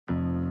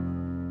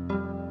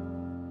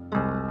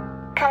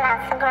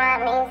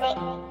ColossalGrind music.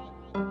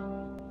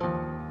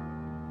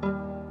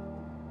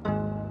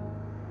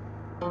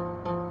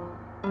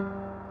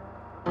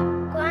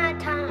 Grind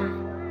time.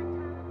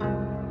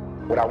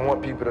 What I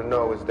want people to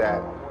know is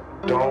that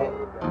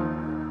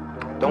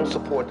don't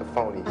support the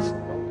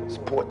phonies,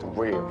 support the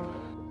real.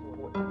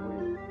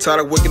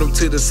 Tired of waking up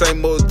to the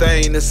same old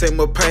thing, the same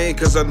old pain,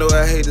 cause I know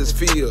how haters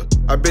feel.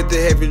 I bet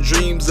they're having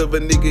dreams of a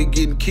nigga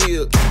getting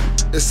killed.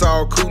 It's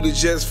all cool, it's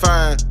just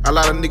fine. A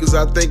lot of niggas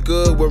I think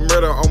of with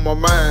murder on my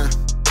mind.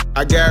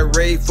 I got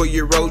raped for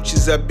your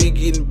roaches. I be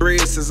getting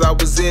bread since I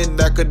was in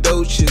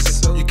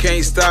Nacogdoches. You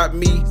can't stop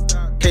me.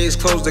 Case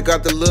closed, I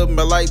got the love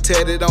my light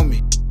tatted on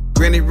me.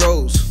 Granny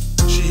Rose,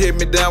 she hit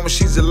me down when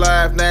she's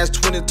alive. Now it's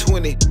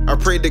 2020. I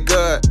pray to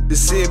God to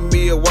send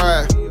me a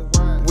wife.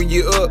 When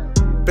you up,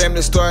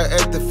 family start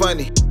acting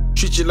funny.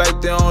 Treat you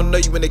like they don't know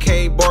you when they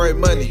can't borrow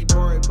money.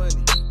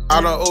 I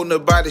don't owe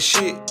nobody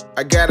shit.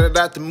 I got it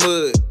out the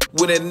mud.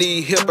 When I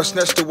need help, I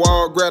snatch the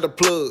wall, grab a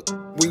plug.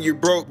 When you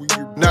broke,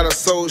 not a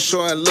soul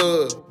showing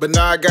love. But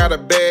now I got a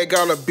bag,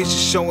 all the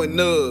bitches showing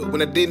up.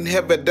 When I didn't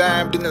have a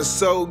dime, didn't a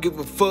soul give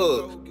a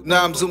fuck.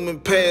 Now I'm zooming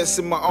past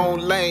in my own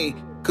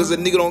lane, cause a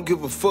nigga don't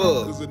give a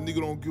fuck.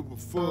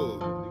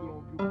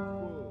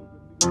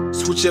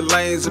 Switching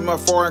lanes in my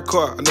foreign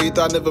car. I know you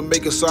thought I'd never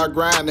make it, so I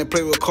grind and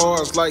play with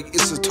cars like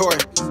it's a toy.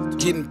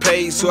 Getting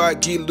paid so I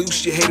get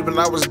loose. You hated when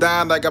I was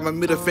down, I got my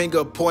middle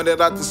finger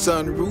pointed out the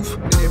sunroof.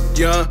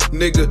 Young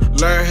nigga,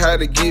 learn how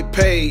to get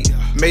paid.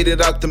 Made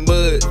it out the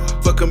mud,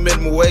 fuck a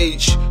minimum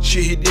wage.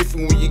 Shit hit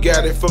different when you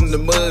got it from the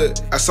mud.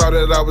 I saw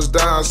that I was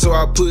down, so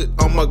I put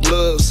on my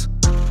gloves.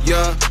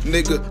 Young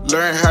nigga,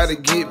 learn how to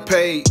get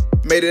paid.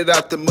 Made it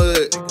out the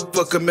mud,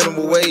 fuck a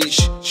minimum wage.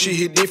 Shit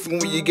hit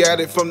different when you got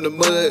it from the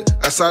mud.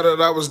 I saw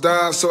that I was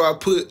down, so I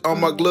put on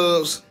my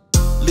gloves.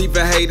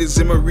 Leaving haters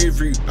in my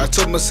rearview. I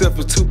told myself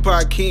if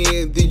Tupac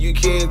can, then you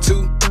can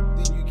too.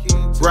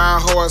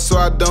 Grind hard so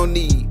I don't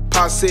need.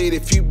 Pop said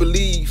if you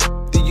believe,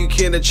 then you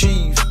can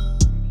achieve.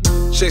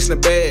 Chasing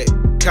the bag,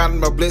 counting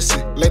my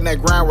blessing. Letting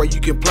that grind while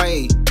you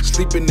complain,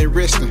 sleeping and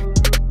resting.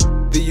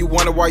 Then you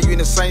wonder why you in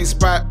the same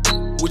spot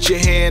with your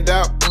hand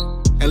out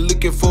and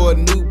looking for a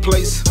new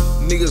place.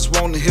 Niggas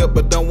want to help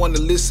but don't want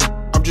to listen.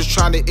 I'm just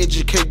trying to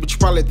educate, but you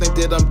probably think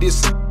that I'm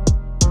dissing.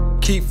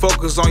 Keep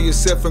focus on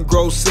yourself and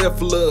grow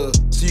self-love,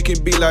 so you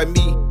can be like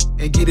me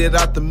and get it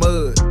out the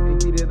mud.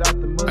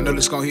 I know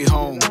this gonna hit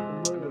home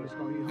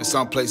in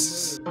some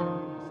places.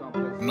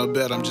 I'm no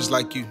better, I'm just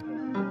like you.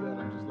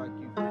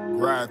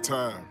 Grind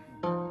time.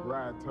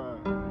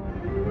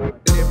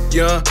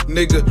 Young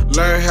nigga,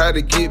 learn how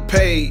to get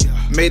paid.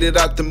 Made it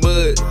out the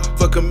mud,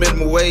 fuck a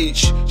minimum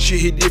wage.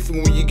 Shit hit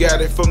different when you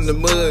got it from the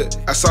mud.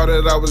 I saw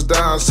that I was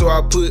down, so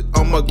I put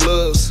on my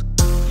gloves.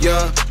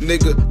 Young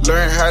nigga,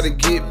 learn how to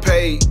get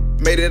paid.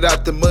 Made it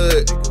out the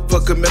mud,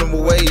 fuck a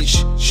minimum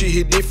wage. Shit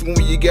hit different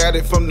when you got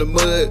it from the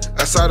mud.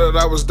 I saw that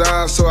I was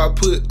down, so I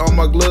put on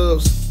my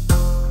gloves.